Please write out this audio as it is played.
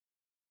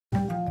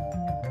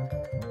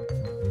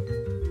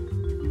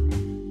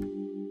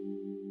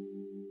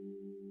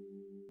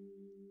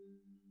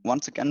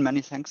once again,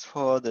 many thanks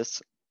for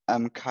this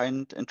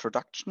kind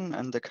introduction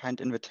and the kind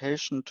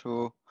invitation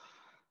to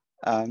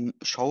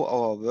show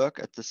our work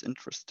at this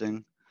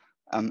interesting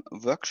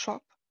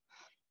workshop.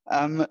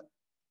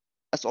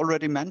 As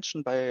already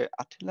mentioned by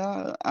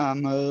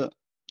Attila,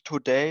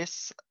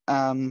 today's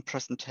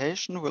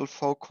presentation will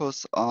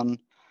focus on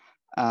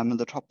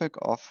the topic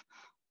of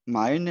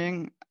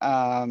mining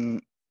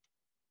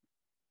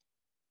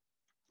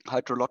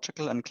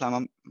hydrological and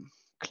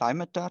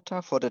climate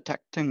data for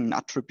detecting and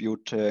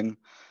attributing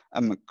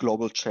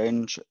global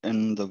change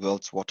in the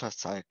world's water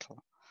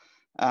cycle.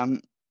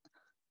 And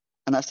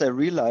as I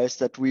realized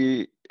that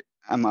we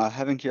are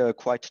having here a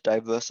quite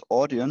diverse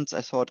audience,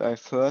 I thought I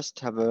first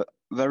have a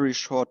very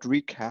short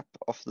recap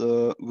of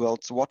the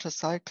world's water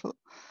cycle.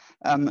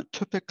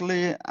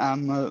 Typically,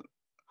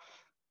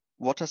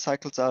 water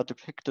cycles are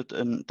depicted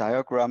in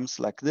diagrams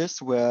like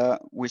this, where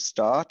we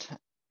start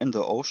in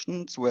the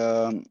oceans,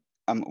 where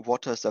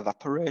water is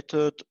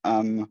evaporated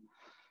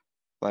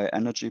by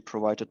energy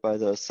provided by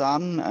the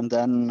sun, and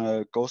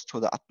then goes to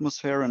the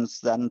atmosphere and is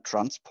then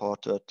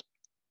transported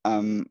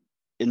in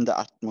the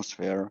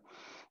atmosphere,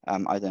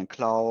 either in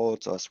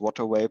clouds or as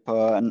water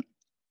vapor, and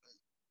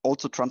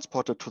also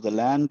transported to the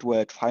land where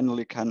it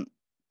finally can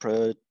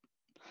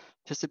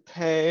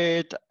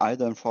participate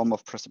either in form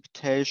of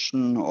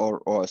precipitation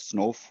or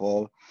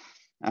snowfall,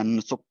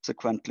 and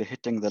subsequently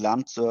hitting the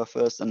land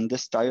surface. And in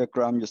this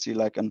diagram, you see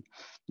like a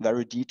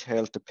very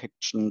detailed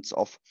depictions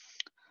of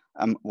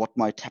what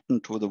might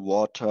happen to the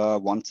water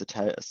once it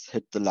has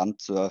hit the land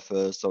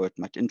surface. So it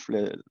might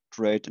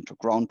infiltrate into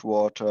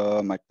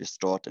groundwater, might be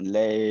stored in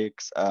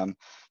lakes,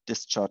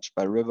 discharged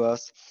by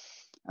rivers,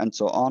 and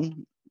so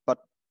on. But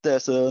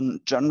there's a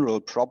general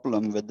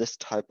problem with this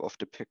type of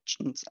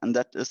depictions, and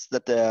that is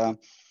that they're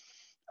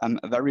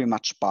very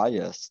much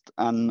biased,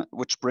 and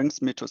which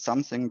brings me to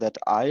something that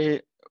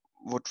I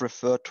would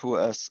refer to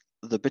as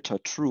the bitter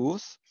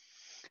truth,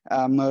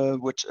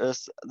 which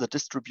is the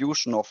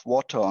distribution of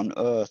water on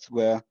Earth,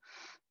 where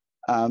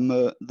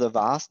the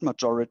vast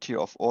majority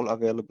of all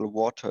available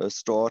water is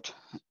stored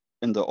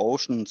in the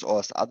oceans or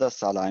as other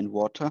saline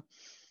water.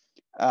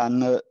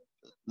 And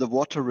the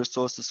water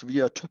resources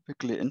we are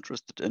typically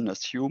interested in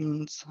as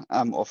humans,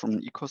 or from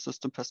an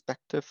ecosystem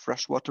perspective,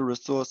 freshwater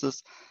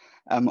resources,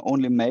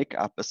 only make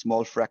up a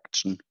small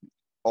fraction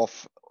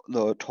of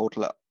the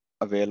total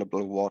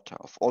available water.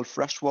 Of all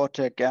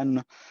freshwater,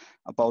 again,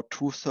 about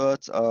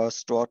 2/3 are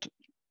stored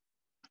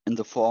in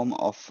the form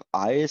of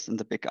ice in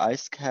the big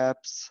ice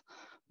caps,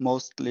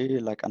 mostly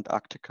like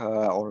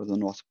Antarctica or the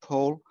North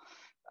Pole.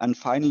 And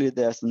finally,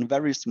 there's a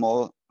very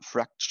small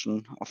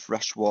fraction of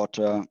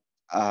freshwater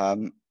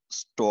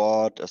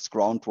stored as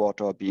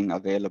groundwater being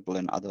available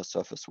in other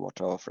surface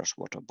water or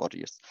freshwater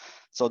bodies.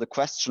 So the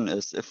question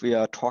is, if we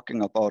are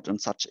talking about in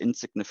such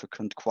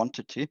insignificant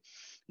quantity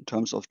in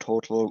terms of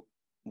total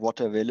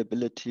water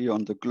availability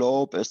on the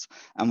globe, is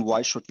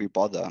why should we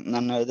bother?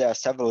 And there are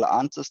several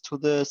answers to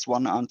this.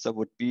 One answer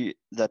would be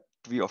that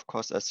we, of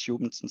course, as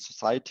humans and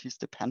societies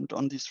depend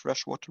on these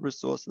freshwater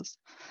resources.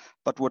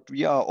 But what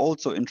we are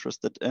also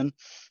interested in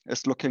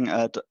is looking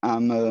at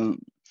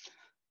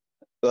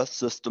Earth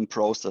system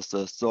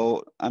processes.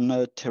 So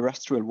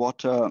terrestrial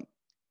water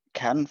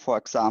can, for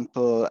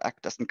example,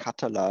 act as a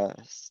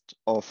catalyst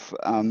of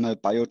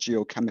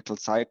biogeochemical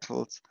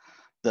cycles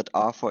that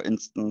are, for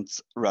instance,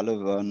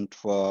 relevant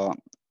for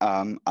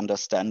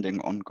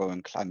understanding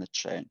ongoing climate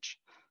change.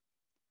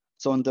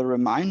 So in the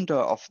remainder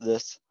of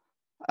this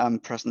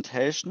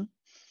presentation,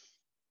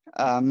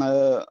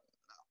 I'll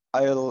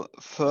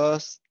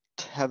first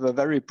have a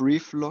very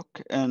brief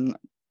look in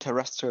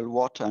terrestrial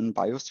water and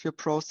biosphere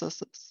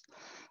processes.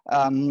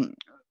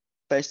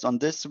 Based on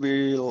this,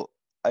 we'll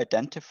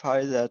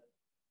identify that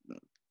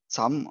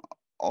some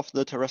of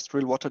the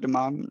terrestrial water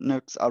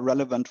dynamics are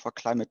relevant for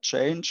climate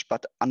change,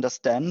 but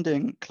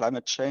understanding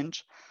climate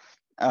change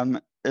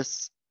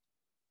is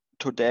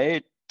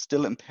today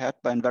still impaired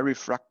by a very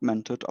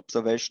fragmented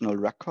observational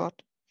record.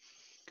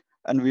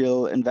 And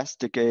we'll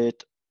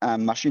investigate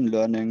machine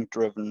learning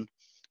driven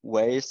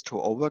ways to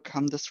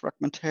overcome this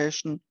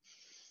fragmentation.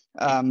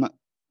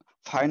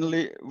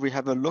 Finally, we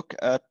have a look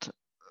at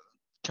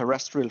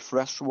terrestrial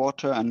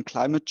freshwater and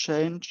climate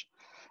change.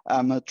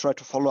 Try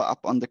to follow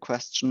up on the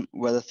question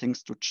whether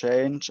things do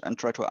change and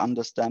try to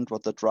understand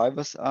what the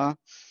drivers are.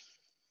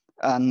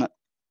 And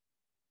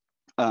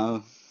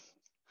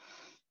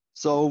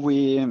so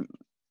we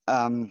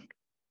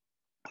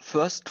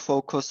first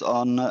focus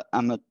on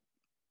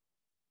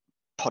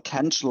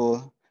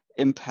potential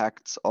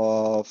impacts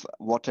of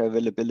water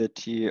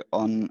availability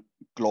on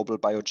global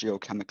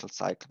biogeochemical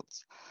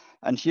cycles.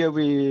 And here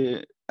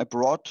I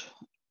brought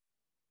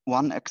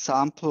one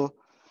example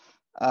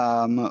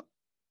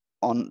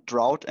on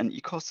drought and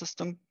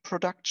ecosystem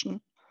production.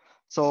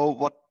 So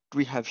what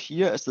we have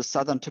here is the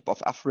southern tip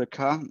of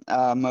Africa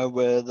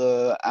with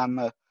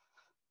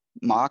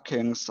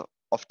markings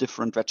of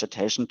different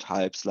vegetation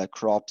types like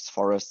crops,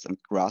 forests, and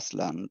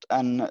grassland.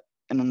 And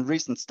in a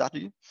recent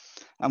study,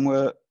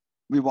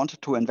 we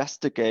wanted to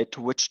investigate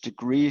to which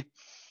degree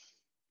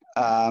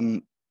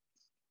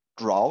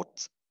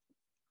droughts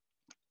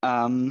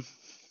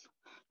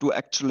do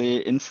actually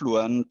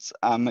influence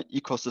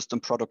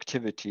ecosystem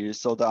productivity.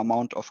 So the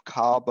amount of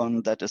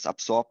carbon that is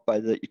absorbed by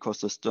the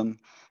ecosystem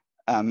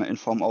in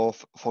form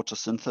of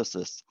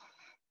photosynthesis.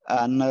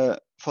 And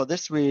for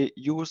this, we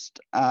used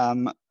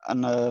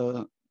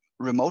a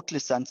remotely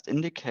sensed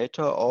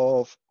indicator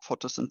of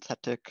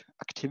photosynthetic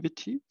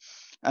activity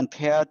and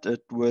paired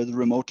it with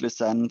remotely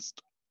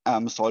sensed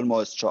soil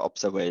moisture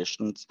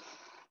observations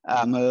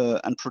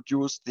and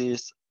produced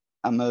these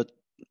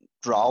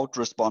drought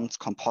response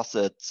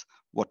composites,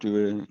 what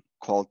we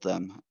called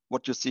them.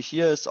 What you see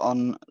here is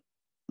on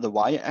the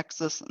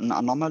y-axis an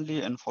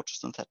anomaly in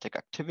photosynthetic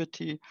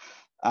activity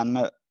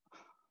and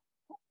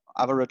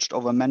averaged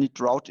over many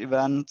drought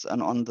events,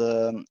 and on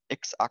the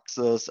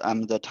x-axis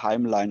the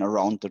timeline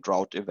around the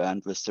drought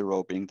event, with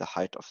 0 being the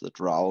height of the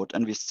drought.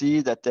 And we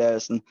see that there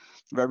is a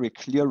very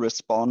clear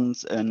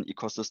response in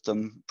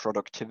ecosystem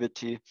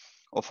productivity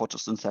or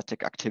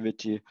photosynthetic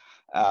activity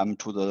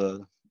to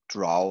the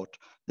drought.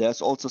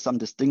 There's also some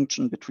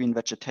distinction between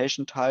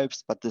vegetation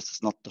types, but this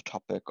is not the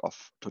topic of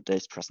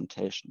today's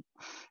presentation.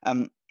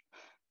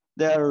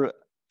 There are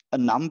a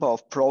number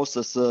of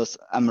processes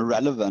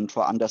relevant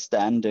for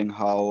understanding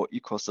how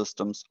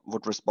ecosystems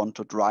would respond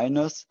to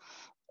dryness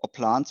or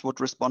plants would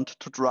respond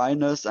to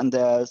dryness. And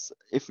there's,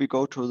 if we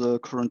go to the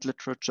current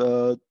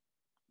literature,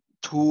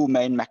 2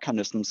 main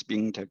mechanisms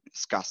being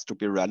discussed to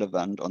be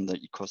relevant on the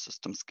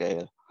ecosystem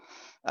scale.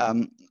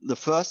 The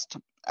first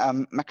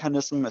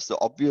mechanism is the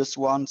obvious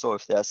one. So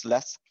if there's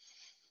less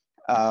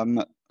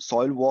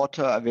soil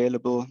water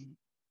available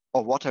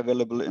or water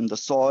available in the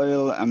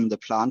soil, the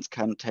plants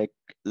can take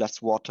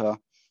less water,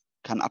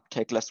 can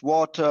uptake less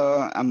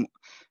water,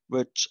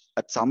 which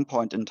at some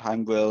point in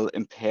time will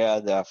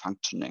impair their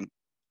functioning.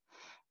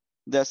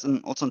 There's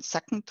also a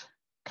second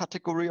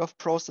category of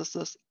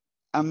processes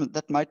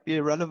that might be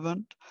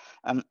relevant.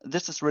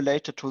 This is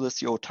related to the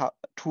CO2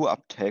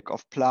 uptake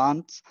of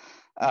plants.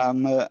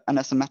 And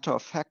as a matter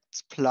of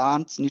fact,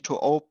 plants need to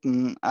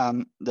open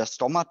their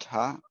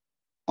stomata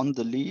on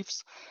the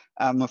leaves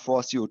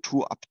for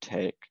CO2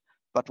 uptake.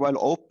 But while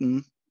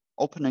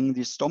opening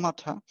these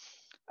stomata,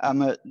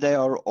 they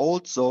are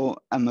also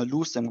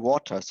losing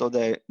water. So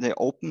they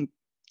open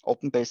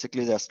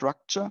basically their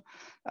structure.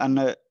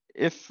 And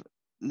if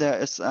there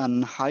is a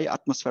high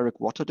atmospheric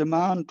water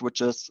demand,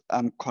 which is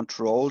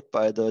controlled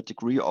by the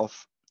degree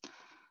of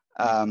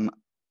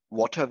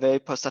water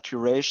vapor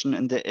saturation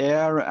in the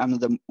air, and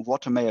the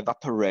water may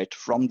evaporate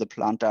from the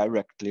plant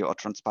directly or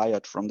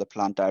transpired from the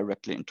plant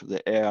directly into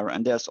the air.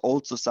 And there's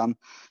also some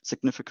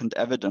significant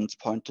evidence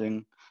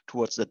pointing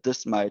towards that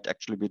this might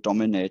actually be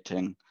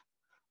dominating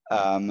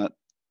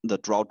the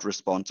drought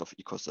response of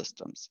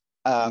ecosystems.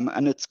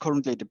 And it's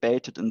currently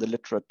debated in the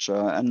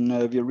literature.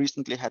 And we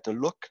recently had a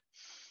look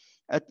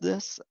at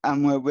this,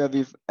 where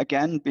we've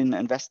again been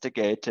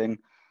investigating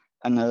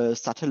a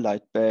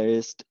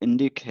satellite-based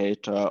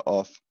indicator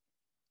of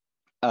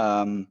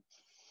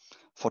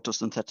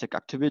photosynthetic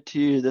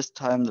activity, this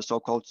time the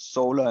so-called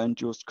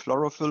solar-induced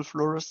chlorophyll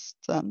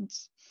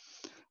fluorescence.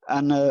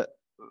 And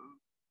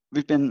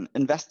we've been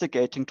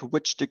investigating to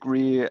which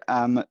degree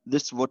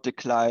this would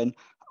decline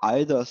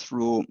either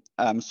through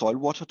soil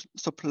water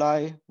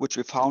supply, which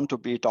we found to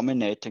be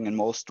dominating in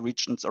most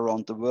regions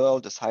around the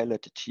world, is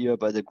highlighted here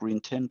by the green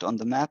tint on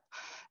the map,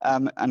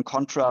 and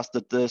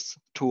contrasted this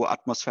to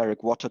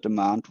atmospheric water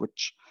demand,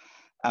 which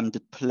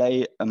did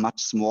play a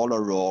much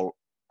smaller role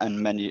in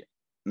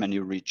many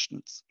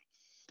regions.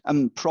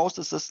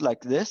 Processes like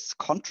this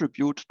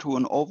contribute to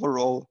an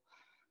overall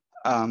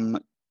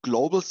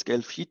global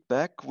scale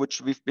feedback, which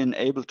we've been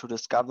able to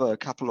discover a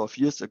couple of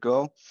years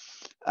ago,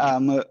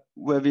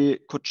 where we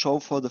could show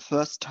for the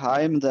first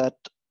time that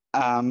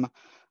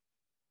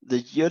the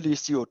yearly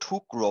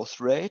CO2 growth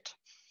rate,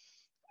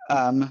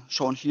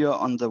 shown here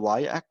on the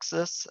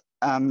y-axis,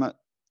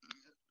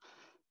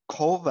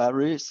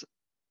 co-varies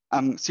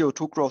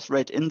CO2 growth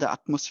rate in the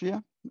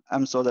atmosphere.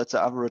 So that's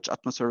the average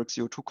atmospheric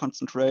CO2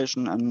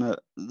 concentration and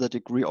the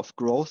degree of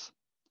growth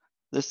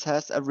this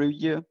has every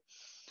year.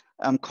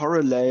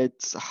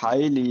 Correlates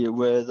highly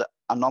with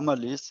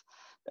anomalies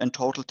in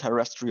total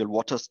terrestrial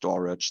water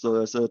storage. So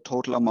there's a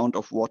total amount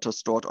of water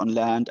stored on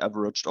land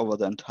averaged over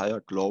the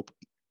entire globe.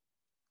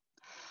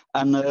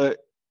 And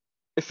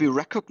if we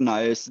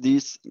recognize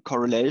these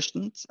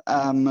correlations,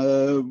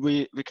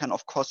 we can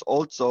of course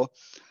also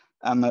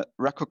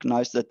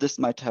recognize that this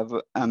might have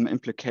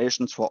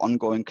implications for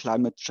ongoing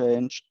climate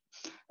change,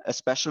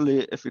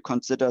 especially if we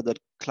consider that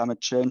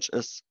climate change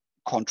is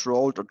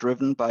controlled or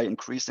driven by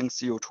increasing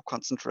CO2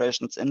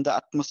 concentrations in the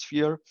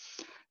atmosphere.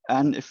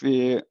 And if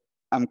we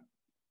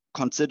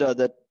consider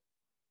that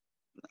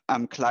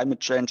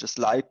climate change is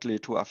likely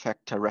to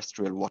affect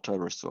terrestrial water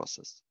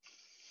resources.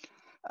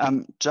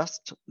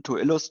 Just to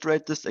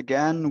illustrate this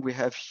again, we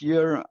have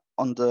here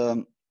on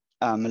the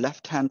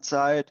left-hand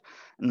side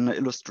an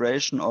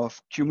illustration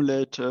of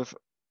cumulative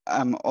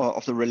or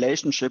of the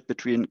relationship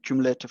between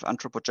cumulative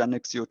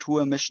anthropogenic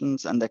CO2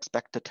 emissions and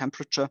expected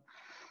temperature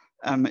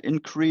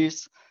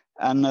increase.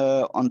 And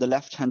on the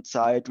left-hand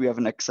side, we have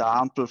an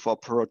example for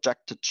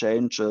projected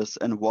changes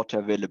in water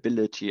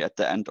availability at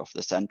the end of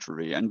the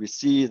century. And we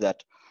see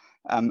that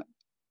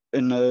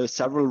in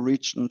several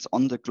regions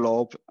on the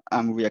globe,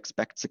 we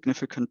expect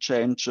significant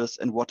changes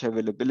in water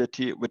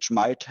availability, which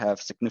might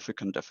have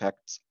significant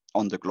effects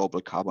on the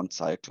global carbon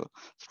cycle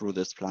through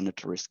this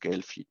planetary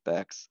scale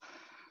feedbacks.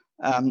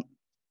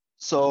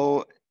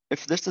 So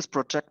if this is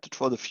projected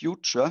for the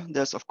future,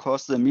 there's of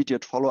course the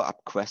immediate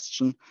follow-up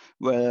question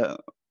whether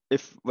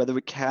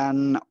we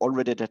can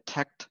already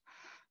detect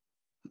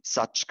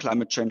such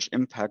climate change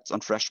impacts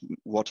on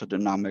freshwater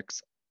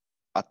dynamics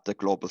at the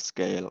global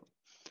scale.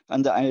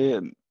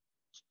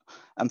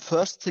 And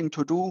first thing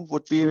to do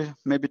would be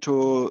maybe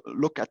to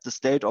look at the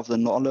state of the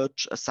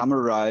knowledge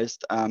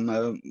summarized,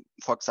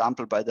 for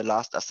example, by the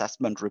last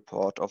assessment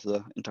report of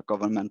the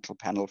Intergovernmental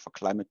Panel for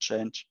Climate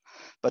Change.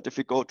 But if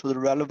we go to the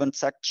relevant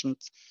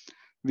sections,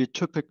 we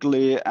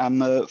typically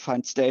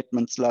find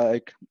statements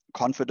like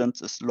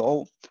confidence is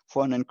low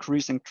for an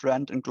increasing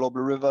trend in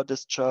global river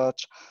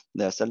discharge.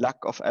 There's a lack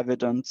of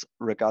evidence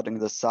regarding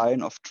the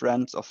sign of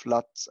trends of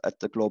floods at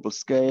the global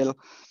scale.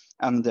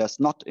 There's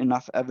not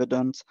enough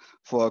evidence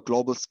for a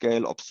global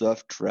scale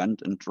observed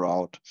trend in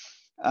drought.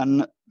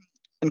 And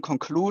in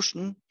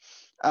conclusion,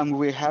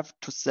 we have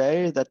to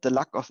say that the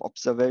lack of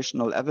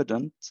observational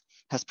evidence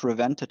has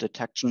prevented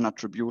detection and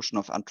attribution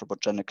of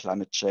anthropogenic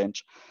climate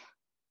change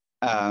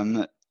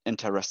in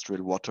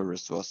terrestrial water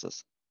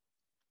resources.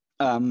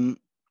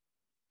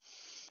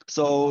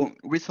 So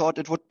we thought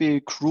it would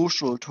be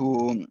crucial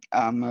to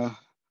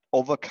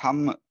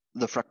overcome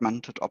the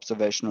fragmented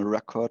observational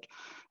record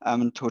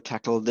to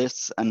tackle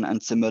this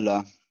and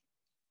similar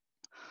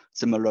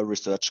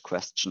research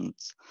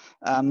questions.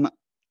 And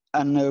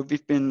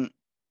we've been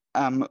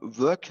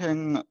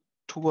working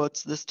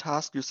towards this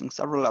task using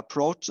several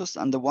approaches.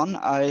 And the one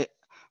I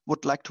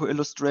would like to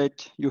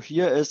illustrate you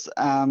here is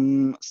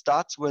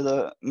starts with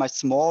my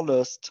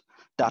smallest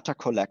data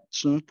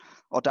collection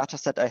or data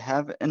set I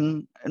have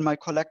in my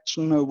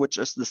collection, which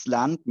is this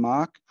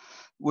landmark,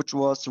 which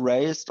was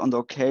raised on the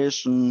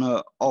occasion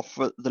of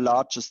the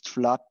largest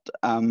flood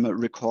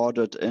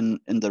recorded in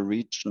the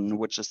region,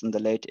 which is in the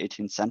late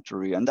 18th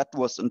century. And that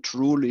was a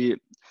truly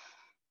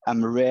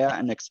rare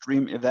and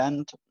extreme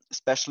event,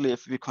 especially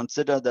if we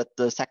consider that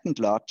the second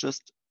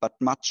largest but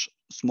much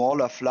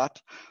smaller flood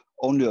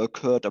only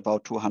occurred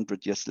about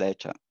 200 years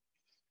later.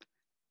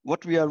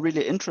 What we are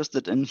really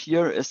interested in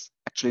here is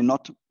actually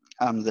not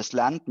this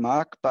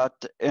landmark, but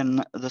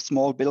in the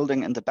small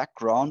building in the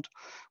background,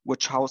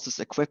 which houses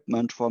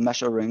equipment for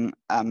measuring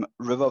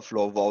river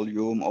flow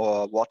volume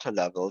or water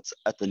levels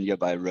at the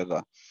nearby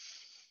river.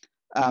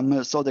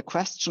 So the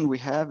question we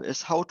have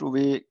is, how do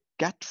we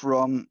get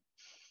from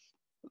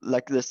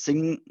like this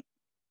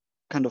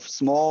kind of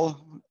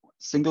small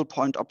single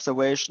point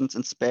observations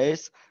in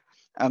space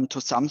to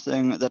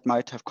something that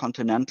might have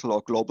continental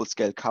or global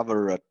scale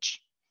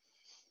coverage?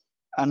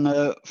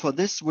 And for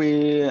this,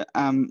 we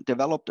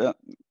developed a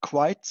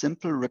quite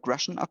simple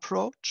regression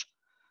approach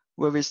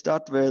where we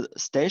start with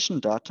station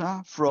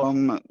data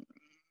from,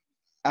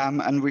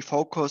 and we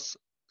focus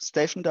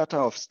station data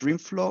of stream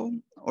flow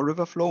or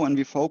river flow, and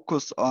we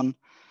focus on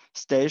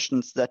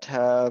stations that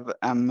have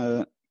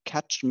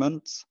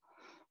catchments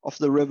of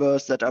the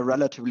rivers that are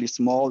relatively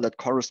small, that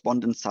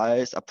correspond in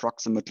size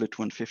approximately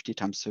to a 50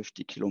 times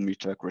 50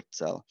 kilometer grid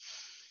cell.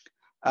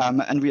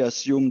 And we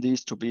assume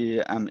these to be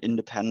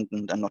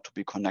independent and not to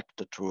be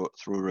connected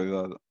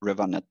through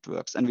river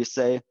networks. And we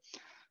say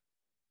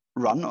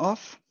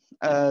runoff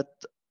at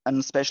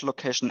a spatial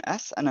location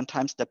S and in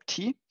time step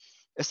t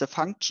is a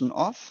function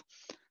of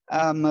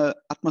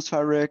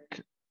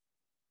atmospheric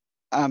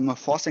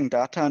forcing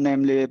data,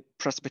 namely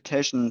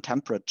precipitation and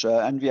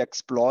temperature. And we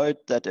exploit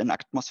that in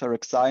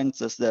atmospheric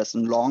sciences, there's a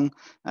long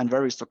and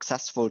very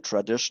successful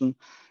tradition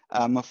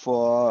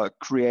for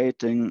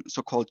creating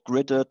so-called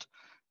gridded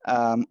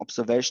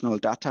observational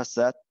data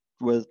set,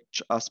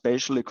 which are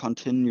spatially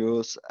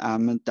continuous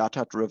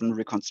data-driven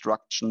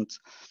reconstructions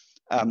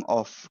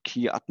of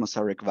key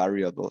atmospheric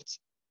variables.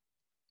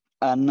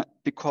 And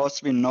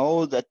because we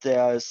know that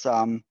there is,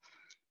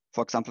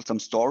 for example, some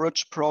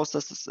storage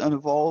processes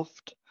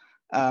involved,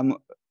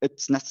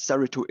 it's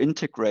necessary to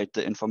integrate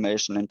the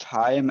information in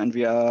time, and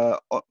we are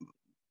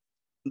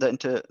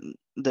the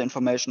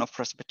information of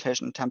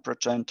precipitation and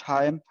temperature in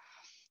time.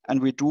 And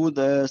we do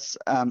this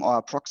or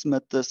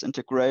approximate this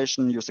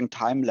integration using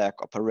time lag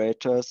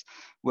operators,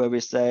 where we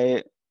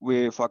say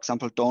we, for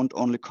example, don't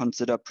only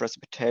consider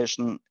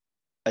precipitation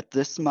at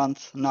this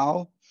month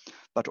now,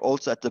 but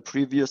also at the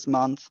previous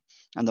month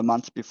and the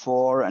month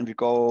before, and we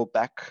go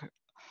back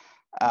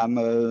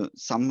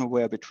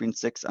somewhere between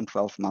 6 and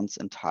 12 months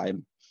in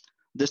time.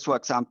 This, for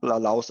example,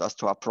 allows us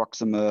to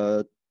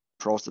approximate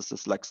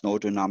processes like snow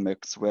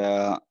dynamics,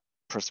 where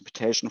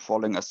precipitation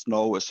falling as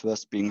snow is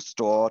first being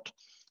stored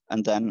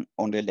and then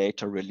only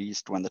later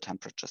released when the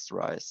temperatures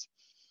rise.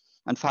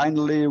 And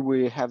finally,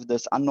 we have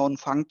this unknown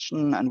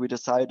function, and we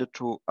decided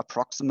to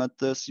approximate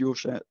this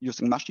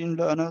using machine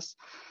learners.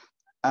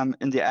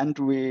 In the end,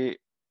 we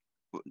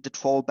did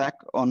fall back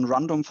on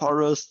random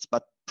forests,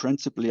 but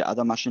principally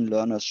other machine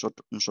learners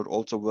should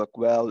also work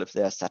well if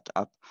they are set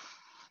up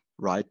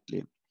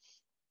rightly.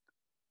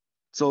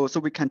 So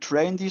we can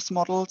train these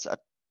models at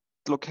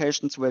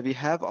locations where we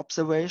have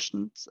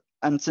observations.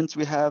 And since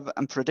we have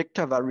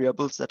predictor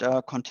variables that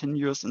are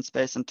continuous in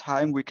space and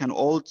time, we can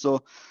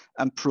also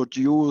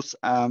produce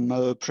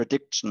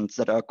predictions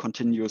that are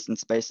continuous in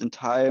space and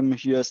time.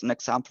 Here's an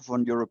example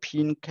from a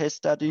European case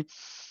study.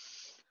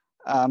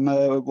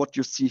 What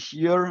you see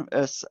here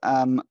is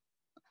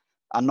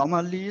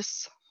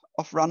anomalies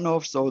of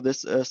runoff. So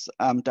this is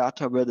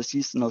data where the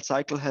seasonal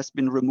cycle has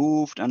been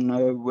removed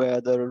and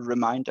where the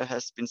remainder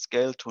has been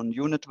scaled to a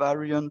unit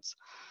variance.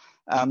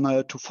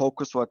 To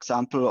focus, for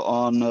example,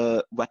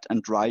 on wet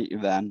and dry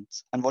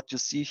events. And what you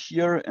see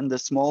here in the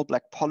small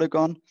black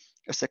polygon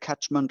is a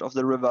catchment of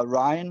the River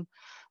Rhine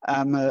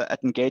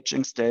at an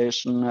gauging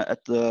station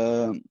at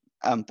the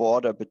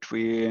border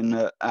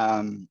between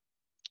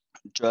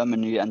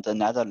Germany and the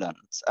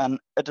Netherlands. And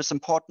it is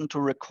important to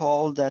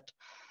recall that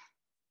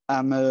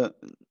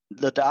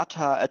the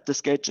data at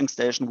this gauging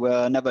station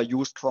were never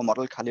used for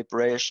model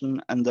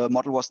calibration, and the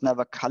model was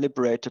never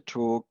calibrated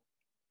to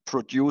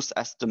produce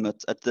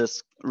estimates at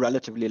this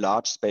relatively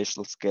large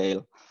spatial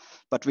scale,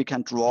 but we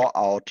can draw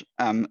out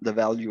the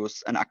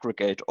values and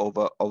aggregate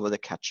over the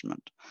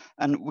catchment.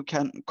 And we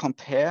can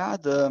compare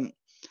the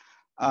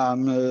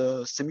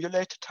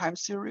simulated time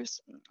series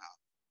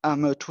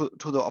to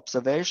the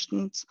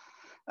observations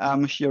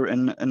here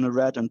in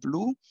red and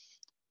blue,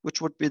 which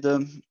would be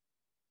the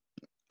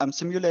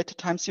simulated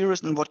time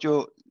series. And what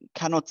you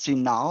cannot see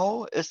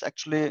now is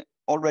actually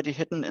already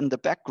hidden in the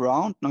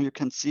background. Now you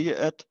can see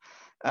it.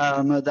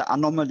 The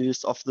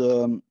anomalies of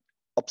the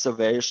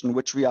observation,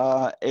 which we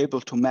are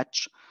able to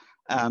match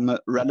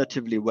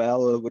relatively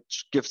well,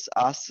 which gives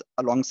us,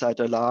 alongside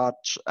a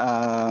large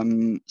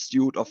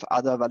suite of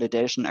other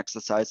validation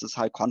exercises,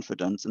 high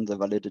confidence in the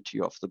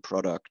validity of the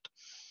product.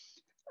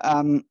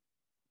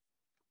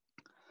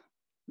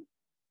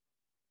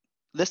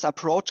 This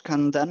approach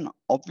can then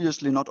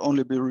obviously not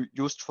only be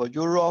used for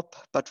Europe,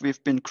 but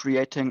we've been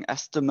creating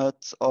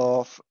estimates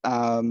of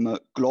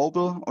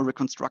global or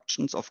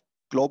reconstructions of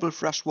global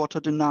freshwater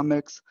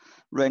dynamics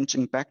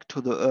ranging back to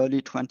the early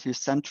 20th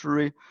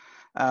century.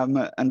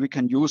 And we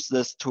can use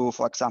this to,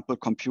 for example,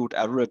 compute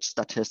average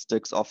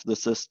statistics of the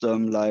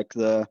system, like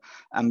the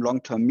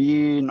long-term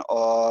mean,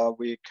 or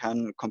we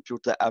can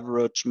compute the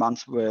average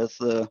month with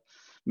the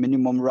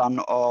minimum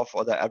runoff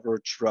or the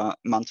average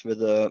month with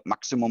the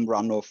maximum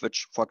runoff,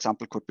 which, for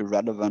example, could be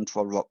relevant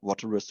for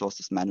water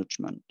resources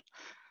management.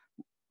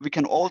 We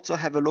can also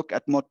have a look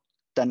at more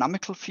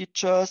dynamical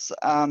features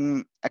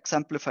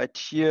exemplified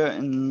here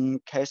in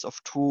case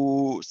of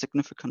two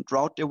significant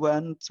drought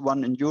events,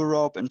 one in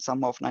Europe in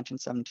summer of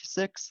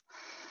 1976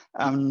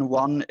 and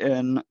one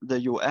in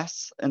the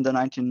US in the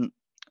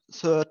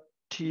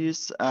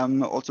 1930s,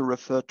 also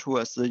referred to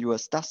as the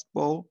US Dust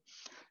Bowl.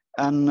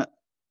 And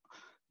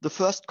the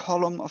first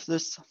column of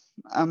this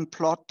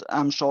plot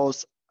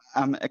shows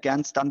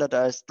again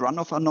standardized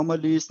runoff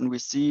anomalies, and we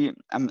see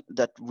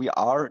that we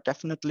are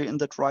definitely in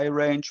the dry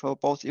range for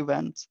both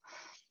events.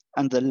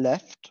 And the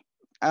left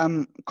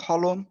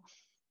column,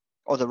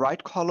 or the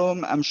right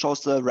column,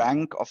 shows the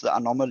rank of the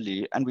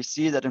anomaly, and we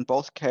see that in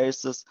both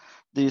cases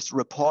these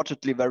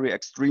reportedly very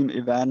extreme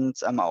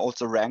events are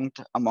also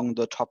ranked among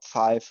the top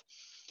 5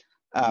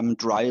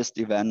 driest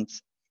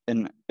events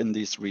in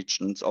these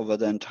regions over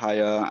the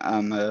entire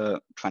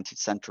 20th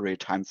century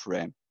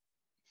timeframe.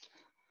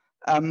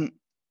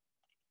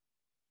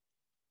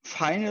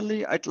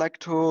 Finally, I'd like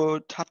to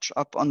touch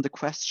up on the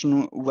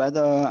question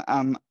whether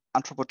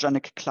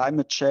anthropogenic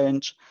climate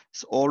change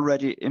is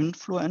already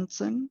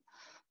influencing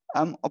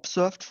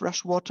observed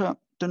freshwater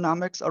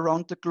dynamics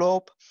around the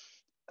globe.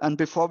 And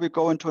before we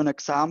go into an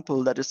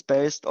example that is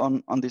based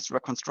on these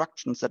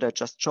reconstructions that I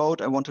just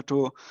showed, I wanted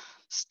to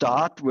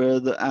start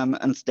with an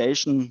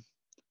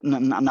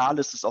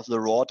analysis of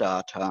the raw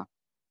data.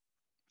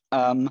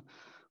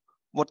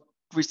 What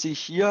we see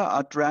here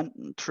are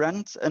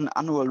trends in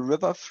annual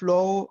river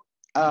flow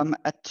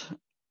at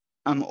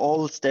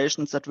all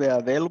stations that were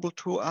available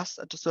to us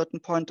at a certain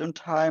point in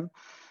time.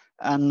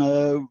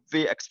 And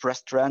we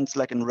express trends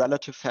like in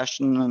relative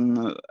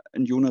fashion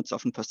in units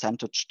of a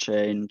percentage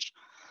change.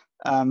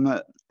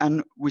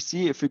 And we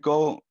see, if we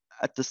go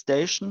at the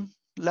station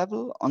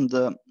level on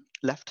the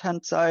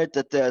left-hand side,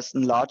 that there's a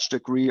large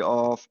degree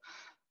of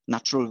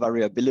natural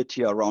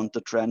variability around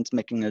the trends,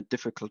 making it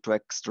difficult to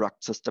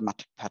extract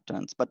systematic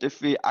patterns. But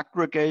if we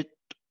aggregate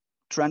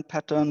trend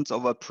patterns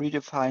over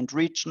predefined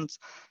regions,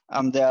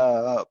 there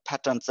are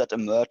patterns that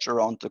emerge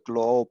around the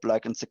globe,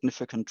 like in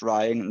significant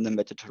drying in the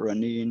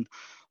Mediterranean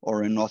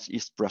or in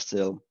Northeast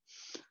Brazil.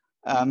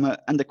 And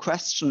the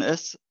question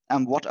is,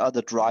 what are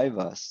the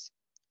drivers?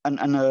 And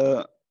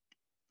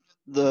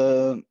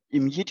the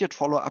immediate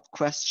follow-up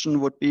question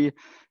would be,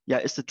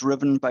 is it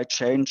driven by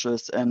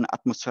changes in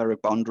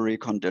atmospheric boundary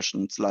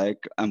conditions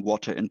like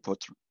water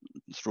input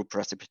through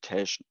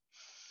precipitation?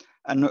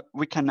 And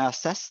we can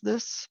assess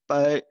this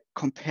by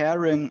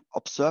comparing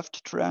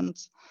observed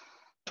trends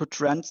to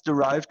trends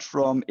derived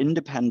from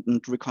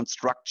independent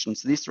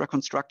reconstructions. These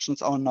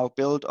reconstructions are now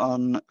built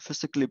on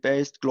physically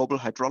based global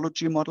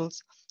hydrology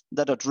models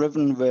that are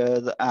driven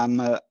with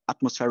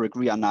atmospheric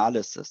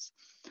reanalysis.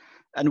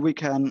 And we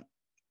can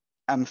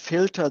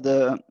filter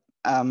the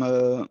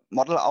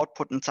model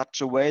output in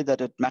such a way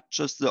that it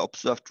matches the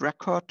observed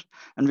record,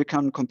 and we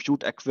can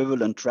compute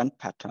equivalent trend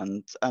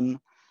patterns. And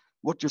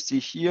what you see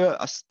here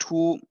is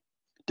two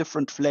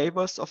different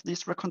flavors of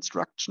these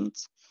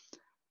reconstructions.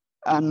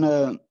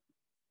 And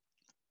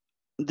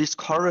these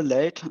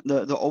correlate,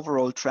 the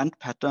overall trend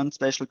pattern,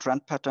 spatial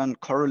trend pattern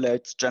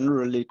correlates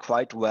generally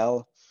quite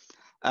well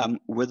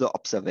with the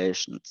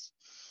observations.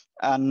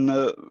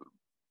 And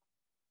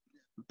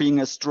being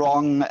a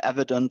strong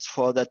evidence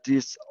for that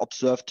these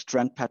observed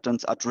trend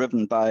patterns are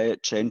driven by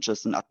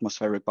changes in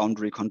atmospheric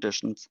boundary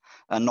conditions,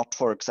 and not,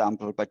 for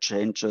example, by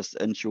changes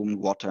in human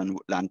water and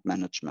land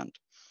management.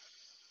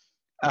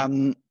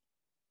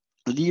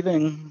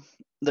 Leaving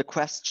the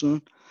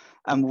question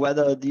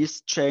whether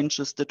these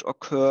changes did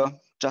occur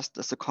just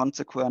as a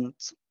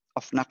consequence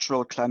of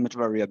natural climate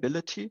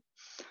variability,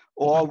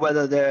 or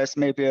whether there is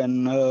maybe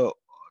an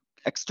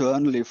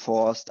externally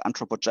forced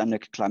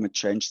anthropogenic climate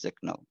change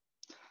signal.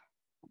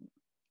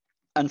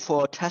 And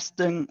for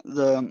testing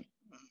the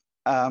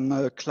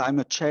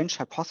climate change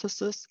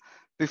hypothesis,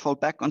 we fall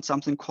back on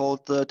something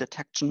called the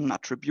detection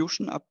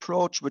attribution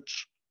approach,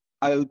 which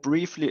I'll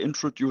briefly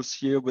introduce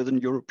here with a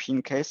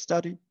European case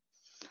study,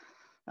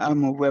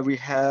 where we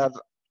have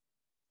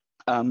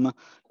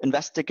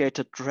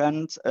investigated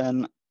trends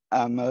in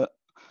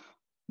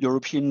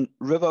European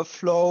river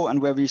flow,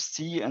 and where we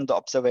see in the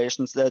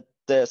observations that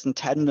there's a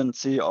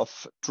tendency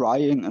of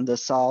drying in the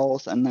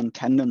south and then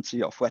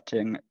tendency of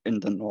wetting in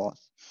the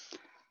north.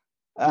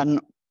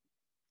 And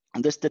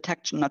this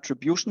detection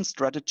attribution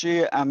strategy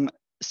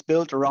is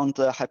built around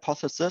the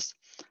hypothesis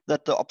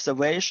that the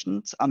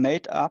observations are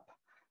made up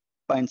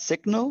by a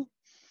signal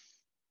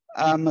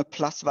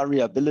plus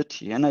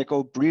variability. And I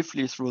go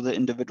briefly through the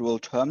individual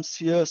terms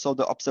here. So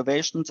the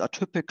observations are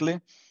typically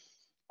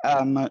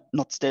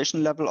not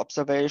station level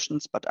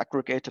observations, but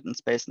aggregated in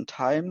space and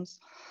times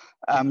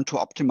to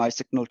optimize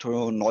signal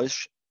to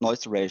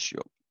noise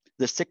ratio.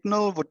 The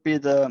signal would be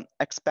the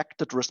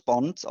expected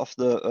response of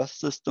the Earth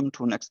system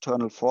to an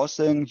external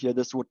forcing. Here,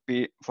 this would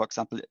be, for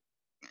example,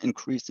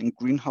 increasing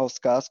greenhouse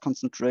gas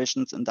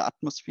concentrations in the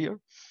atmosphere.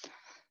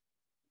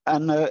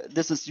 And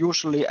this is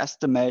usually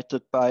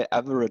estimated by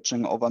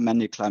averaging over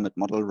many climate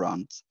model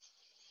runs.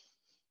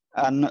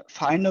 And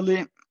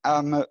finally,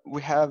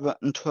 we have a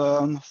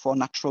term for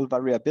natural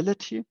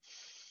variability.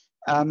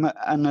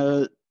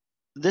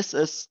 This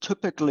is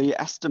typically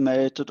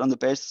estimated on the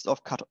basis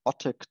of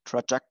chaotic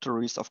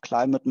trajectories of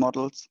climate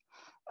models,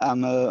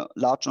 a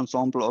large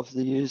ensemble of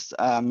these,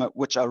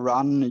 which are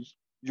run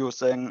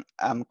using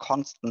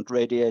constant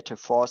radiative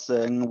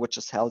forcing, which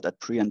is held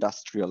at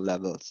pre-industrial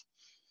levels.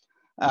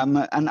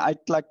 And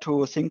I'd like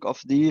to think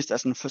of these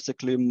as a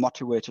physically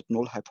motivated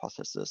null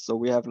hypothesis. So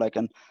we have like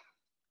a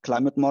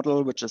climate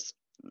model, which is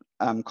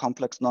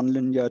complex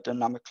nonlinear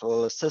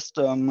dynamical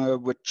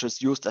system, which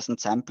is used as a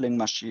sampling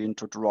machine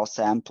to draw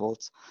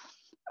samples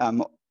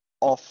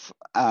of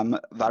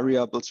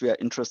variables we are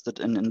interested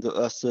in the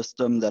Earth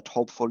system that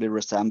hopefully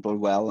resemble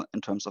well in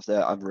terms of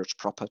their average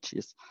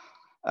properties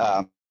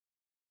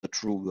the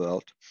true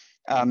world.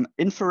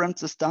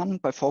 Inference is done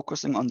by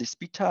focusing on this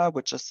beta,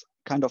 which is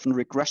kind of a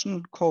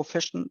regression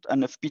coefficient.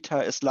 And if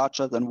beta is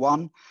larger than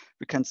 1,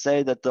 we can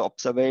say that the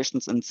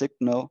observations in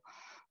signal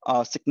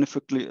are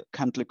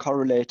significantly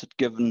correlated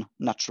given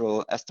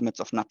natural estimates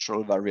of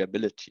natural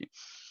variability.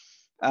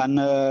 And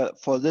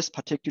for this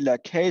particular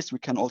case, we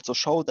can also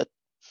show that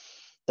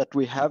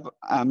we have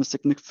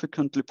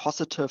significantly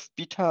positive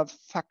beta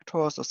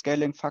factors or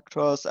scaling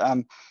factors,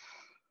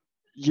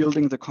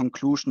 yielding the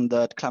conclusion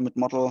that climate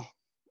model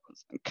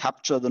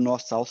capture the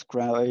north-south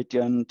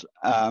gradient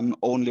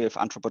only if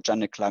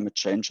anthropogenic climate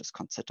change is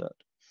considered.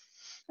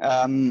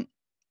 And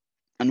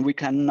we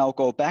can now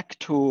go back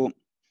to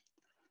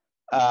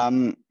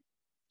the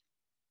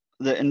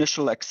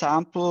initial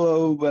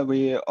example where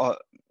we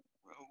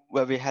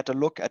had a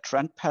look at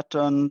trend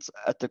patterns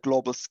at the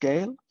global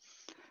scale,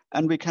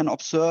 and we can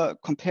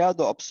compare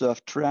the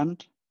observed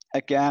trend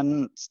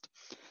against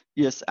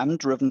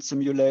ESM-driven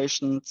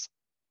simulations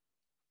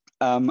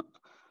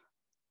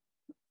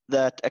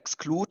that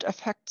exclude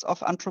effects of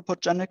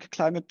anthropogenic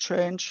climate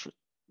change,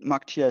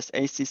 marked here as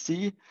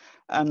ACC,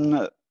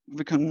 and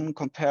we can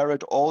compare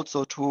it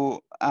also to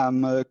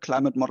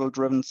climate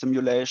model-driven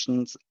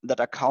simulations that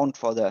account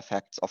for the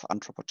effects of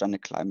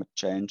anthropogenic climate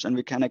change. And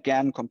we can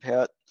again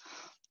compare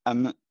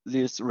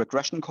these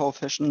regression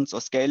coefficients or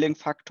scaling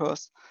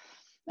factors.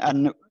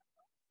 And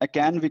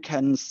again, we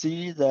can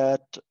see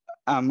that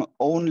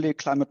only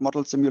climate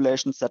model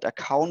simulations that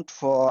account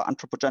for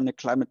anthropogenic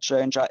climate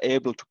change are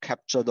able to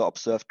capture the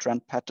observed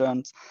trend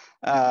patterns,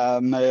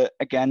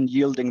 again,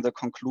 yielding the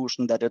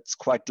conclusion that it's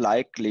quite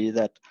likely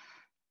that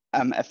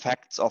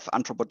effects of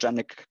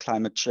anthropogenic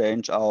climate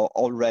change are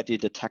already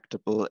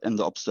detectable in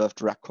the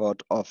observed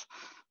record of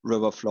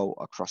river flow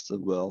across the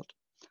world.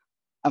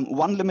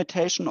 One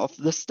limitation of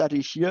this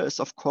study here is,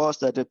 of course,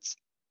 that it's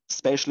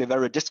spatially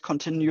very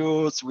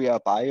discontinuous. We are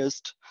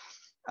biased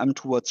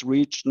towards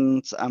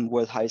regions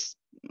with high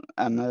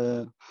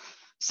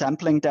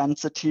sampling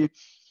density,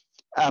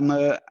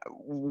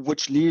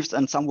 which leaves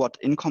a somewhat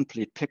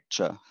incomplete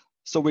picture.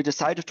 So we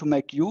decided to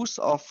make use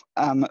of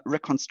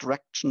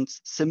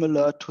reconstructions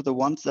similar to the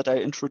ones that I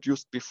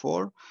introduced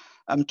before,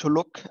 to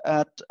look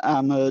at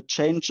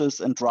changes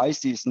in dry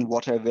season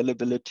water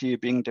availability,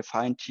 being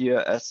defined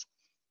here as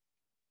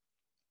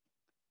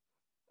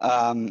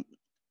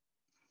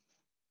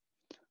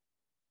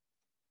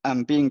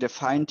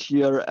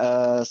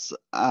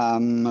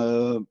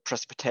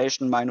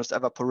precipitation minus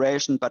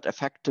evaporation, but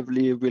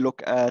effectively we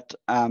look at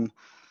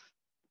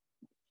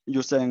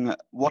using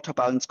water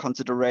balance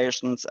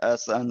considerations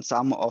as a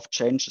sum of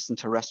changes in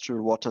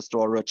terrestrial water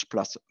storage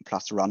plus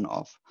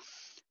runoff.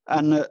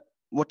 And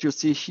what you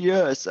see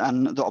here is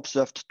the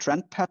observed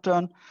trend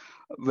pattern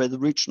with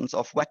regions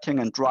of wetting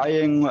and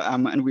drying,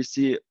 and we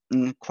see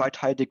a quite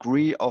high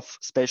degree of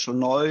spatial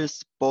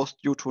noise, both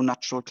due to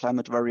natural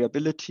climate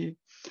variability,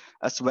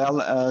 as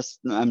well as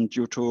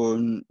due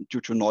to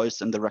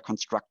noise in the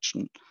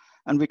reconstruction.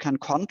 And we can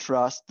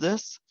contrast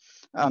this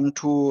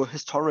to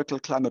historical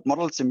climate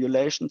model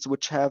simulations,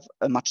 which have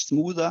a much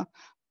smoother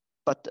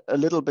but a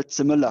little bit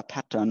similar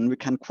pattern. We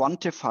can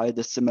quantify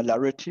the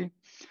similarity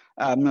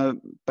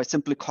by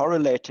simply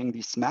correlating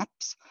these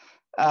maps.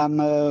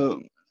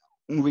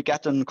 We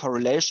get a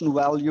correlation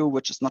value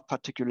which is not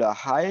particularly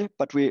high,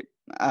 but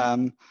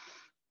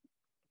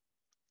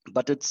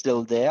it's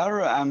still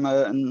there,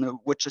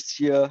 which is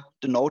here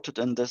denoted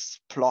in this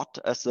plot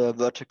as a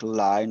vertical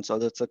line. So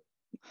that's a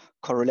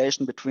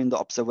correlation between the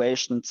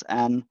observations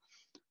and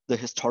the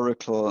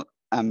historical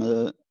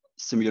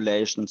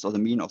simulations, or the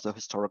mean of the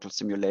historical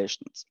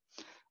simulations.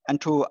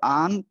 And to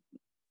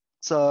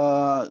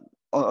answer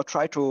or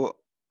try to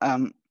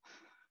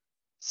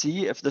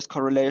see if this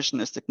correlation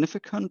is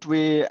significant,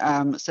 we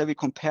say we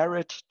compare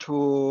it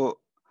to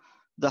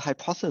the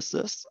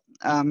hypothesis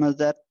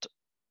that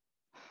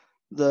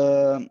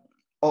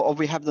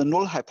we have the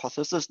null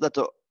hypothesis that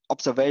the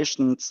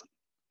observations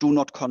do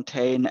not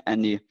contain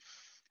any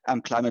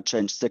climate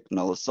change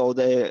signals. So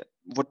they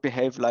would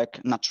behave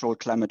like natural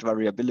climate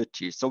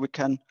variability. So we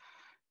can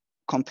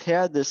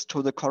compare this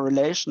to the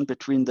correlation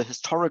between the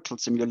historical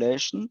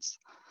simulations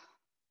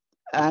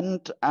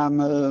and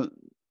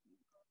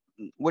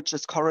which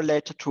is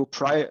correlated to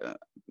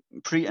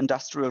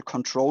pre-industrial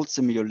control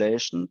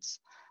simulations,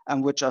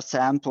 which are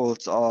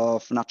samples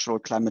of natural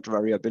climate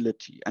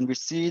variability. And we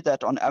see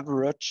that on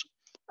average,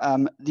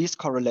 these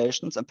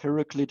correlations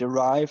empirically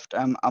derived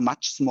are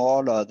much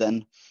smaller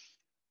than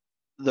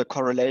the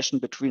correlation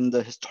between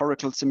the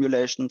historical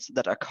simulations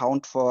that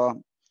account for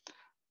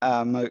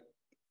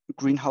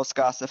greenhouse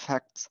gas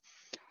effects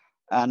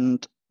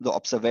and the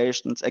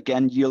observations,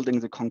 again yielding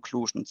the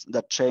conclusions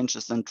that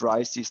changes in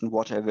dry season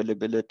water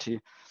availability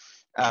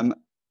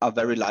are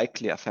very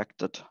likely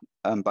affected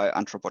by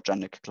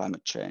anthropogenic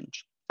climate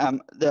change.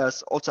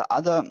 There's also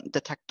other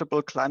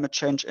detectable climate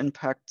change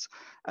impacts.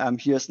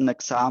 Here's an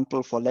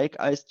example for lake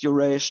ice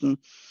duration,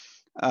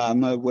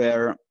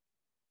 where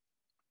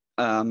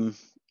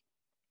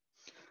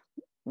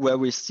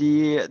we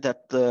see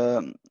that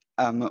the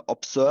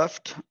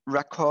observed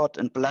record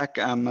in black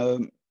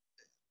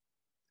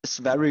is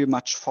very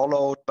much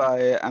followed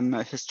by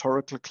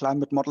historical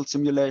climate model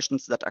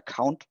simulations that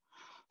account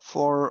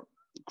for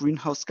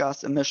greenhouse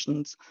gas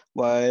emissions,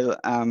 while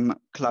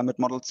climate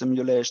model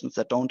simulations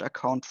that don't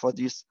account for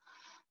these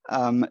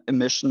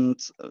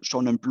emissions,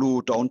 shown in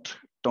blue, don't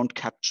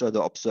capture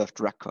the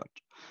observed record.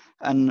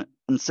 And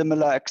a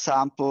similar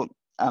example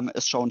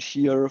is shown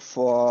here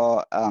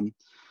for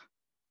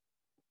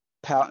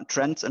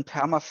trends in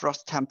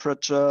permafrost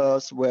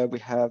temperatures, where we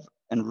have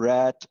in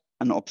red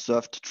an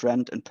observed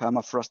trend in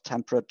permafrost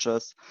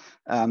temperatures,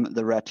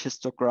 the red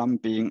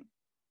histogram being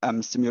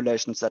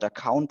simulations that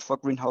account for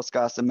greenhouse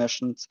gas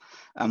emissions,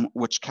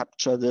 which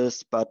capture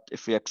this, but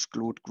if we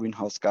exclude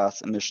greenhouse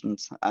gas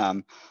emissions,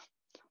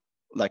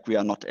 like we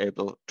are not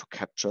able to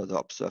capture the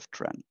observed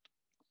trend.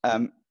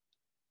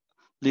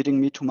 Leading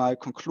me to my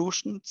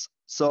conclusions.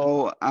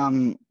 So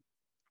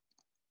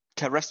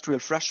terrestrial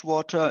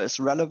freshwater is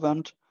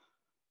relevant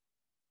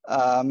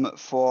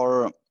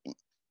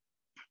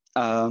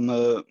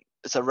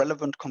it's a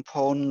relevant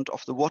component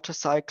of the water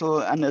cycle,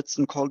 and it's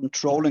a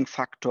controlling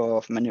factor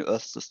of many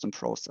Earth system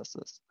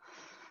processes.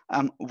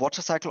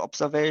 Water cycle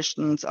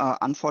observations are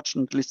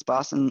unfortunately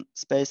sparse in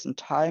space and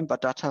time,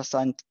 but data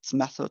science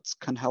methods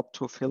can help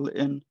to fill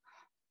in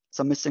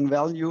some missing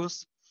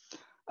values.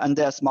 And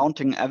there's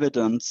mounting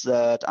evidence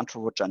that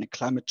anthropogenic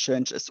climate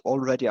change is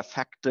already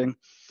affecting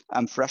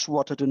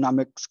freshwater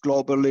dynamics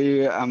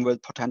globally,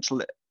 with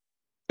potential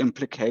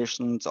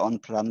implications on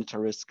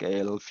planetary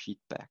scale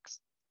feedbacks.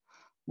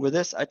 With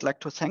this, I'd like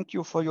to thank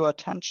you for your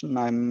attention.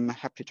 I'm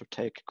happy to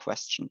take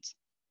questions.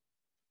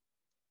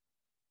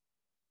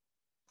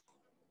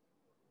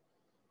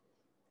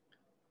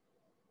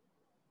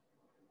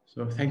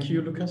 So thank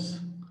you,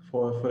 Lukas,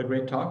 for the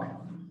great talk.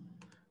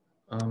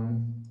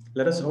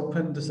 Let us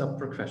open this up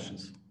for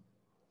questions.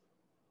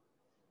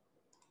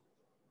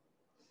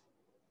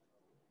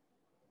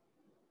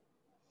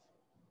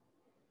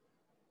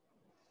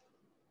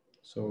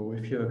 So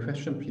if you have a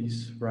question,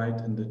 please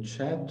write in the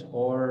chat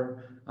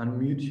or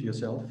unmute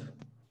yourself.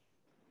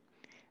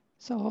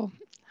 So,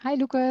 hi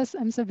Lukas,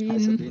 I'm Sabine. Hi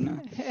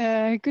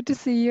Sabine. Good to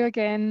see you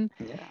again.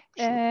 Yeah,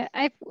 sure.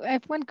 I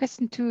have one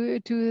question to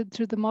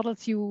the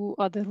models you,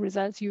 or the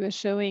results you are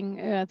showing,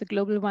 the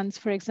global ones,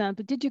 for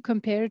example. Did you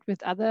compare it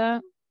with other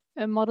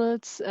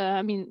models?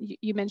 I mean,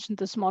 you mentioned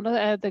the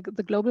smaller, the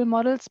global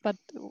models, but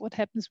what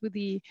happens with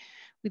the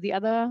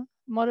other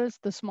models,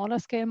 the smaller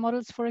scale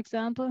models, for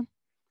example?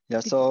 Yeah,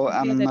 Did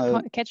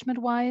so catchment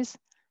wise?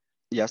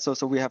 Yeah, so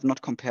we have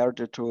not compared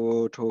it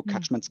to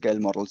catchment scale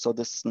models. So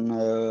this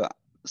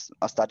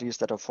are studies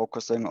that are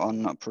focusing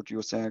on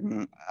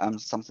producing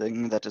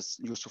something that is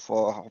useful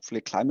for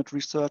hopefully climate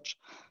research.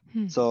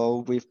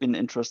 So we've been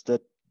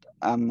interested,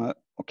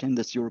 okay, in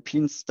this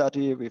European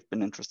study, we've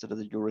been interested in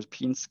the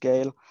European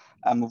scale,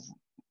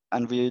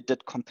 and we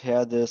did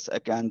compare this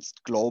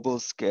against global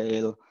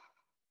scale,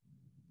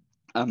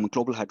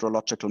 global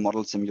hydrological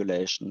model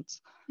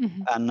simulations.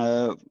 And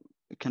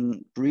we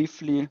can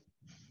briefly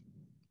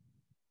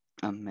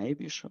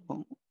maybe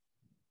show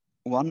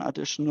one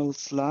additional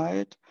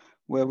slide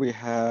where we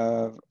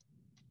have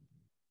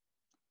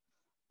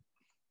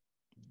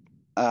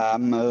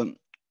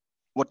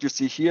what you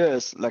see here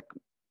is like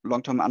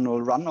long-term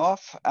annual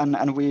runoff,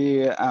 and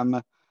we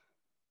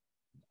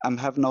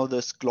have now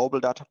this global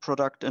data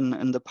product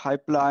in the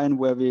pipeline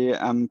where we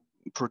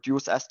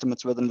produce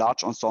estimates with a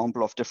large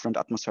ensemble of different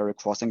atmospheric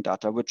forcing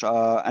data, which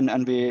are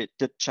and we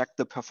did check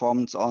the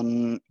performance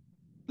on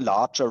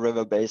larger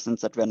river basins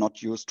that were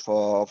not used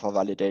for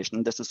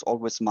validation. This is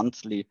always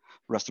monthly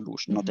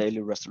resolution, not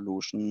daily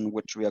resolution,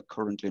 which we are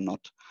currently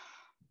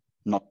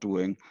not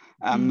doing.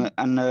 And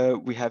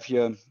we have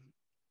here,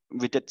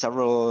 we did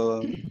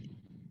several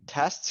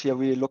tests. Here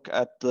we look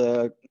at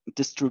the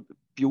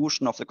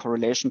distribution of the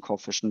correlation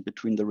coefficient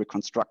between the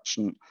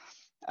reconstruction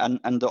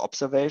and the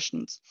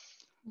observations.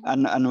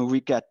 And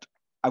we get,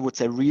 I would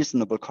say,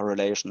 reasonable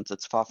correlations.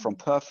 It's far from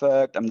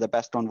perfect, and the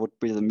best one would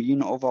be the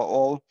mean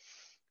overall.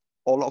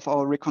 All of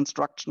our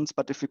reconstructions,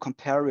 but if we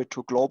compare it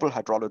to global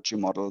hydrology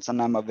models,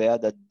 and I'm aware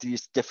that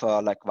these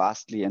differ like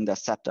vastly in their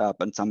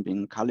setup, and some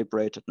being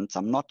calibrated and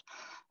some not,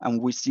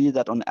 and we see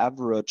that on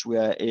average we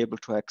are able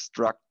to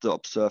extract the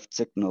observed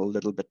signal a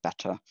little bit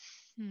better.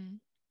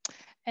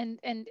 And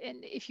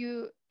if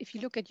you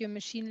look at your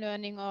machine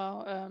learning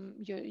or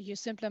your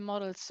simpler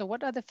models, so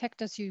what are the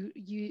factors you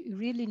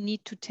really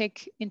need to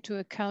take into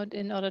account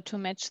in order to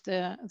match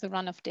the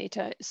runoff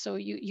data? So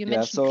you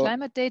mentioned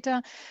climate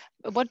data.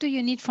 What do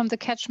you need from the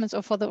catchments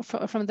or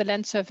from the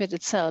land surface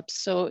itself?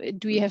 So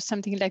do you have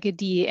something like a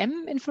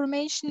DEM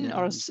information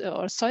or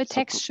soil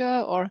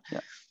texture or? Yeah,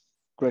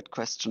 great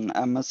question.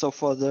 So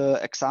for the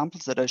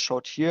examples that I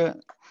showed here,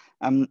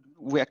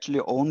 we actually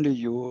only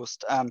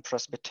used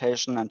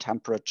precipitation and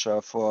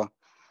temperature for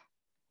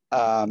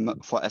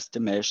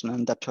estimation,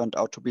 and that turned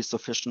out to be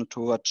sufficient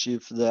to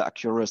achieve the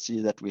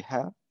accuracy that we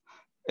have.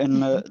 In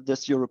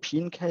this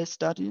European case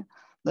study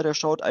that I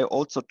showed, I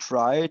also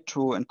tried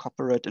to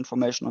incorporate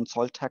information on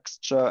soil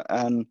texture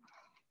and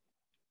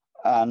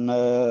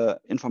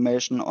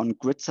information on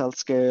grid cell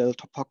scale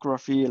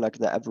topography, like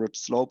the average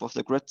slope of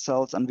the grid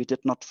cells, and we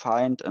did not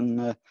find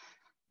an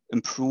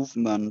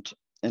improvement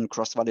in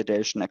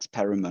cross-validation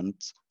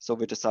experiments. So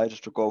we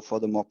decided to go for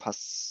the more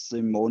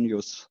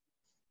parsimonious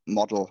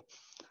model.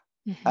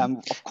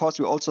 Of course,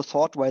 we also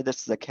thought why this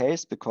is the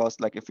case, because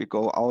like if we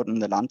go out in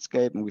the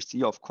landscape and we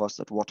see, of course,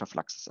 that water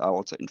fluxes are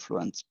also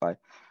influenced by,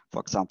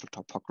 for example,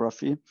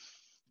 topography.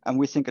 And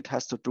we think it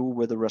has to do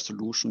with the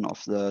resolution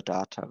of the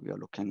data we are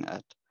looking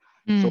at.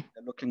 So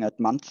we're looking at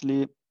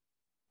monthly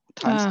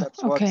time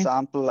steps, for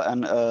example,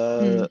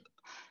 and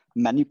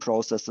many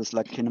processes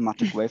like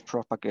kinematic wave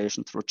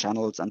propagation through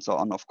channels and so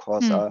on, of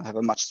course, have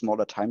a much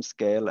smaller time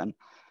scale, and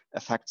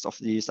effects of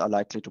these are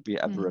likely to be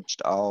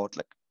averaged out.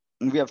 Like,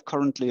 and we have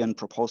currently a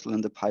proposal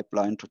in the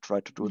pipeline to try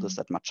to do this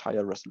at much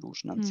higher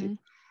resolution and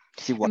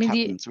see what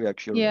happens. We are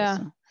curious.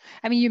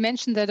 I mean, you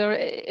mentioned that, or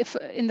if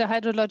in the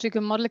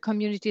hydrological model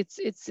community,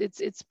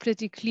 it's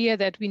pretty clear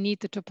that we need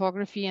the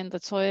topography and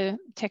the soil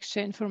texture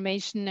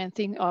information and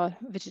or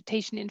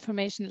vegetation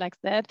information like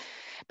that.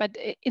 But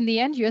in the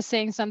end, you're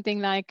saying something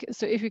like,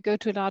 so if we go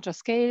to larger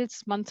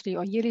scales, monthly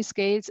or yearly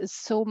scales, is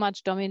so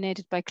much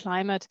dominated by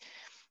climate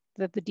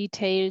that the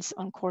details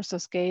on coarser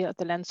scale at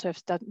the land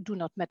surface do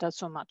not matter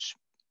so much.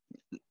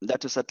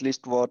 That is at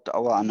least what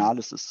our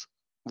analysis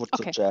would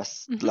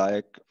suggest.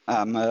 Like,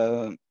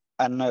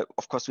 and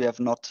of course, we have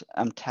not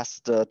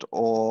tested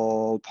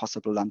all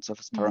possible land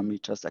surface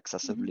parameters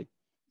excessively.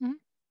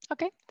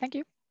 Okay, thank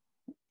you.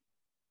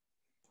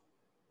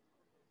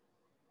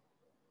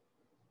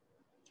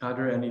 Are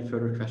there any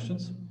further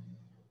questions?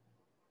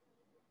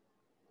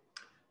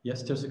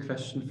 Yes, there's a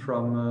question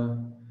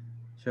from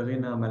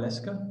Verena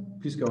Maleska.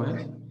 Please go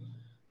ahead.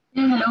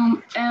 Yeah,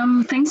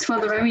 hello. Thanks for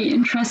the very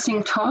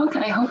interesting talk.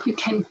 I hope you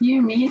can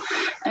hear me.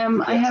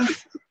 Yes. I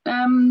have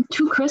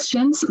two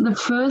questions. The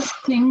first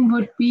thing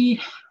would be,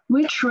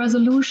 which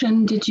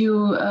resolution did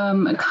you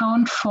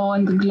account for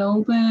in the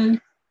global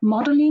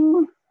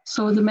modeling?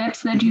 So the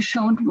maps that you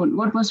showed,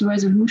 what was the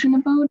resolution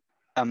about?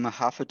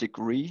 Half a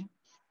degree,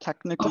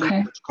 technically,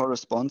 Okay. which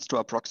corresponds to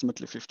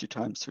approximately 50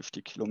 times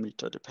 50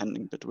 kilometer,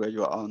 depending a bit where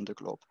you are on the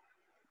globe.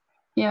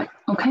 Yeah,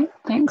 okay,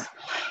 thanks.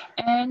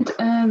 And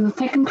the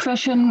second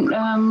question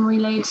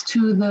relates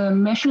to the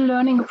machine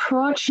learning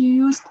approach you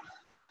used.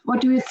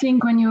 What do you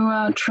think when you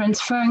are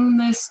transferring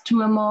this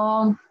to a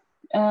more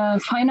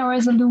finer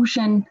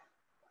resolution?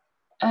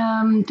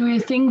 Do you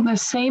think the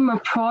same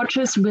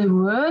approaches will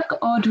work,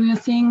 or do you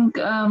think,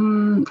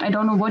 I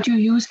don't know what you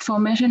used for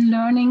machine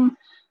learning,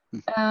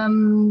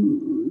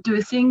 do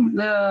you think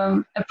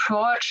the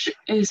approach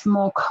is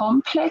more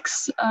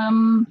complex?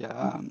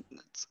 Yeah,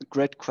 it's a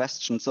great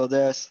question. So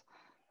there's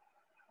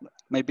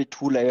maybe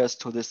two layers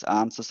to this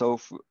answer.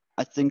 So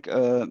I think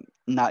a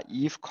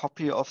naive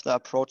copy of the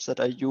approach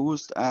that I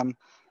used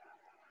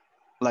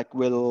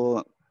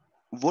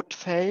would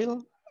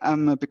fail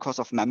because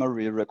of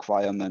memory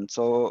requirements.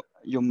 So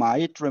you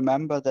might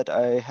remember that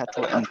I had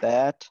to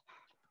embed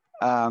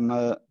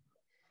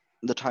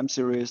the time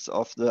series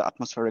of the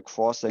atmospheric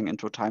forcing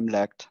into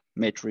time-lagged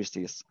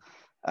matrices,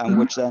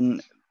 which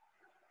then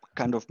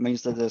kind of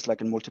means that there's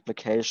like a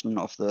multiplication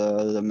of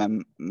the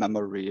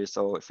memory.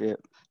 So if you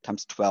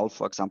times 12,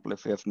 for example,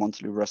 if you have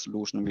monthly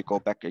resolution, we go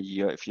back a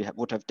year. If you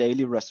would have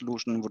daily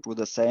resolution, would do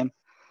the same.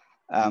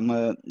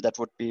 That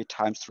would be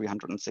times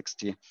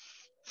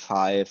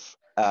 365,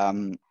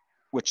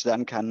 which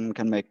then can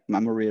make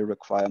memory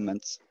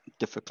requirements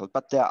difficult.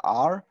 But there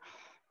are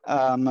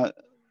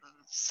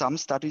some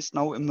studies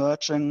now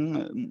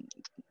emerging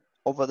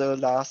over the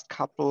last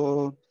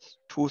couple,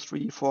 2,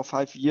 3, 4,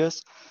 5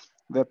 years,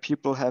 where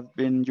people have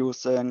been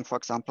using, for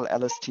example,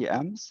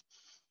 LSTMs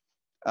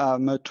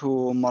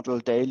to model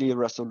daily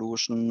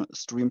resolution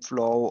stream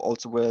flow,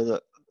 also with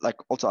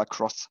also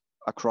across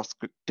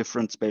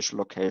different spatial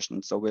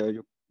locations. So where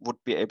you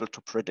would be able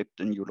to predict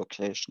a new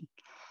location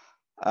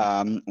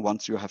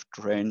once you have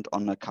trained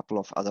on a couple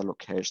of other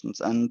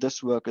locations. And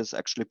this work is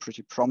actually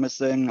pretty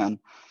promising,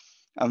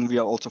 and we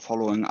are also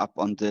following up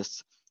on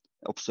this,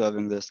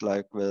 observing this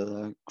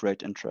with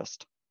great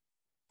interest.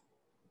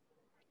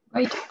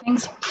 Great,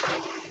 thanks.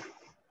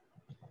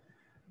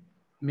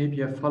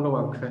 Maybe a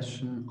follow-up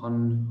question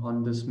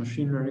on this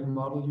machine learning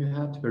model you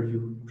had, where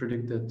you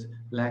predicted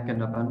lack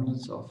and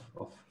abundance of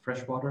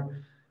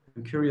freshwater.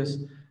 I'm curious,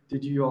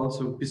 did you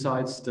also,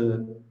 besides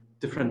the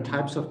different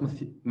types of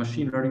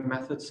machine learning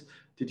methods,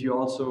 did you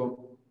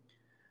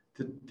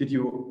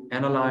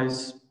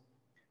analyze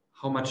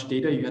how much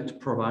data you had to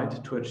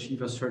provide to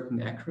achieve a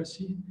certain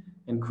accuracy?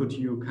 And could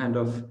you kind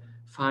of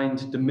find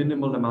the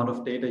minimal amount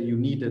of data you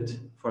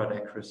needed for that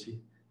accuracy,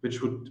 which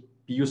would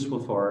be useful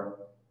for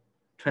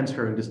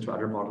transferring this to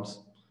other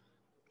models?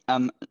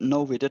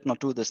 No, we did not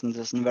do this, and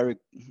this is a very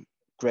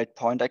great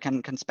point. I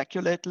can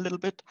speculate a little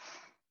bit.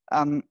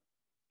 I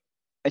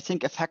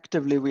think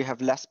effectively we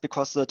have less,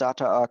 because the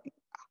data are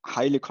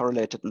highly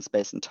correlated in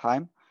space and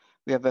time.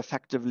 We have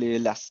effectively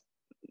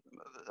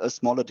a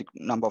smaller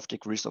number of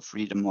degrees of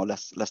freedom, or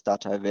less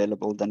data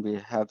available than we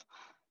have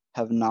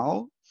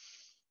now.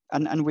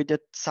 And we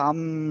did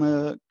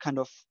some kind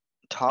of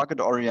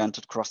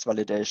target-oriented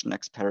cross-validation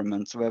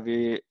experiments where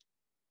we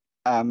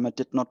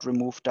did not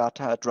remove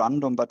data at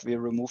random, but we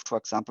removed, for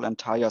example,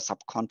 entire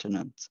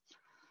subcontinents.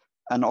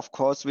 And of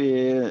course,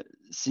 we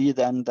see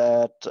then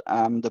that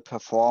the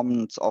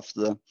performance of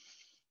the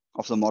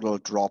model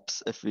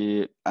drops if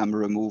we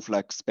remove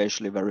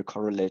spatially very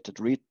correlated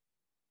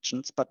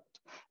regions, but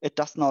it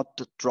does not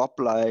drop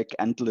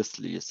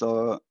endlessly.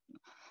 So,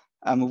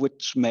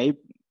 which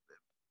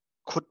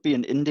could be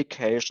an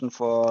indication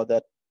for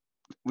that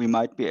we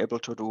might be able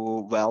to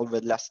do well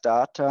with less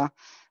data,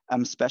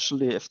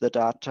 especially if the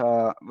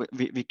data,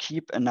 we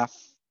keep enough.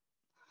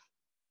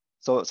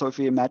 So if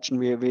we imagine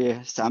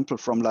we sample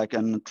from a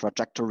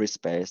trajectory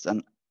space,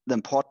 and the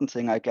important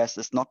thing, I guess,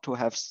 is not to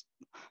have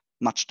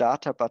much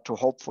data, but to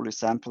hopefully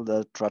sample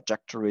the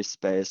trajectory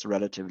space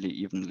relatively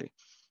evenly,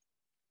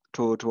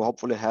 to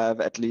hopefully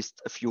have at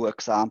least a few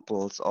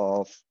examples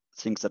of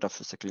things that are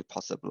physically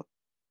possible.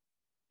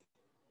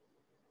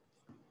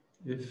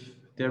 If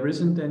there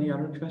isn't any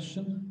other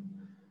question,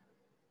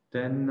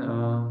 then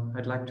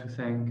I'd like to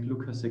thank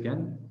Lukas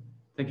again.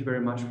 Thank you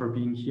very much for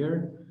being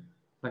here.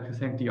 I'd like to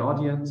thank the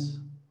audience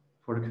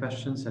for the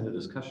questions and the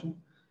discussion.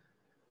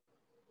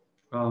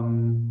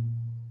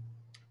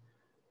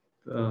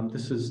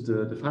 This is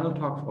the final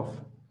talk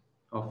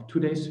of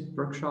today's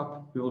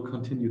workshop. We will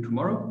continue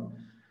tomorrow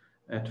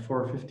at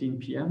 4:15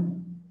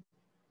 p.m.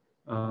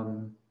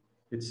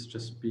 It's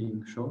just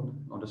being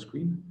shown on the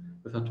screen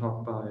with a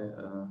talk by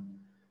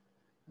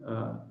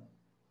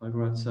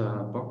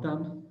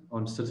Bogdan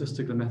on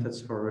statistical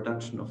methods for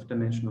reduction of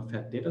dimensional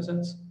fat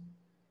datasets.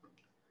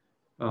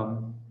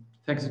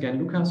 Thanks again,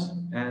 Lukas,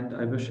 and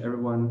I wish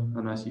everyone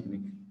a nice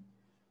evening.